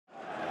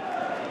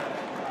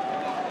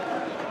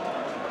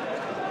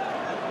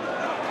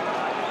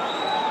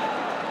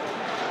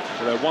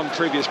For their one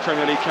previous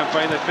Premier League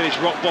campaign, they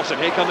finished rock bottom.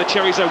 Here come the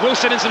Cherries, though.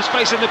 Wilson in some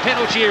space in the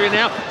penalty area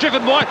now.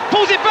 Driven wide,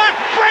 pulls it back.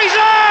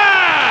 Fraser!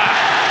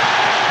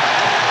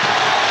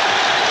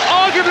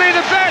 Arguably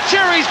the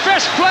Cherries'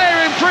 best player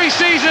in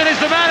pre-season is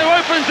the man who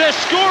opens their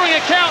scoring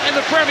account in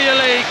the Premier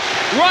League.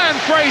 Ryan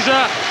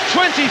Fraser,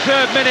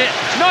 23rd minute.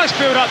 Nice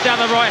build-up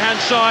down the right-hand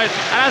side.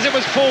 And as it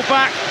was pulled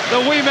back, the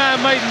wee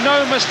man made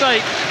no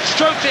mistake.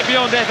 Stroked it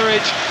beyond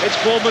Etheridge. It's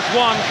Bournemouth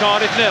 1,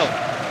 Cardiff 0.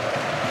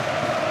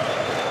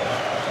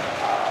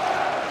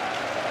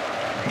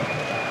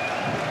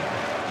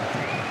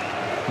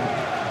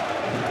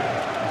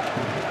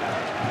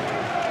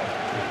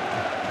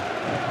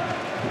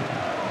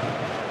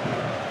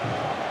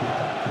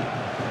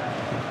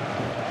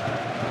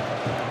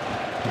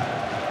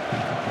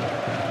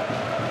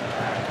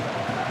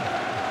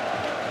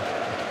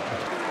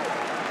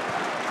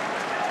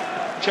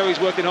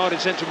 Cherries working hard in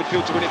central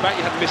midfield to win it back.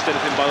 You hadn't missed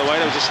anything, by the way.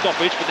 There was a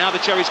stoppage, but now the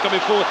Cherries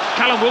coming forward.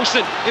 Callum Wilson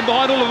in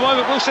behind all of the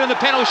moment. Wilson in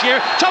the penalty area.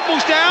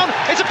 Tumbles down.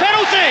 It's a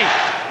penalty!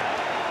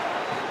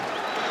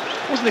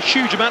 Wasn't a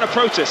huge amount of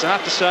protest, I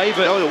have to say,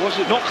 but no, it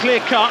wasn't. Not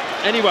clear-cut.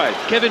 Anyway,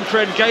 Kevin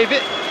Pren gave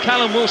it.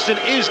 Callum Wilson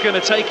is going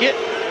to take it.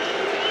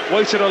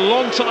 Waited a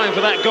long time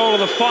for that goal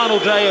on the final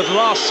day of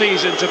last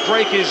season to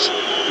break his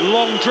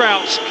long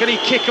drought. Can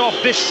he kick off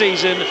this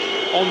season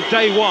on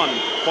day one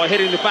by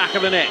hitting the back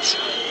of the net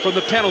from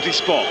the penalty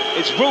spot?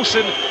 It's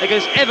Wilson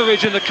against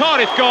Etheridge in the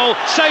Cardiff goal,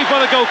 saved by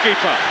the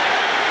goalkeeper.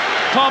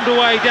 Palmed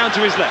away down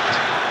to his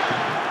left.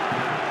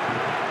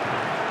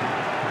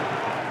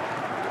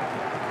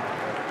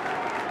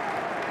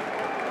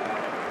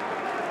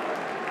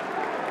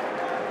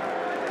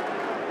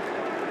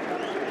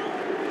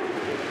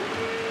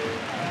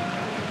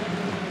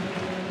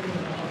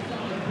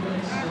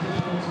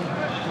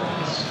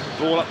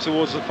 Ball up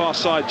towards the far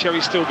side,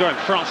 Cherry's still going.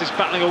 Francis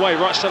battling away,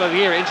 right side of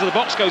the area, into the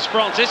box goes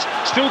Francis,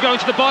 still going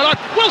to the byline.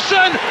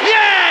 Wilson!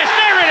 Yes!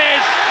 There it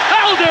is!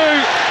 That'll do!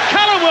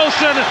 Callum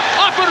Wilson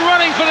up and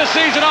running for the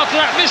season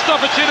after that missed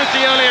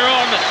opportunity earlier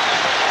on.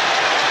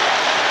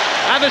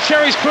 And the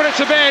Cherries put it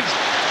to bed.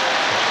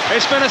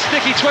 It's been a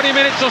sticky 20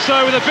 minutes or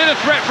so with a bit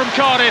of threat from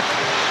Cardiff,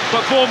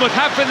 but Bournemouth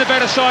have been the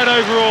better side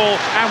overall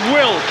and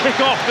will kick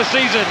off the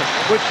season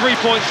with 3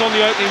 points on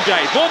the opening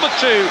day. Bournemouth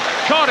 2,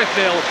 Cardiff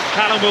 0,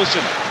 Callum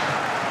Wilson.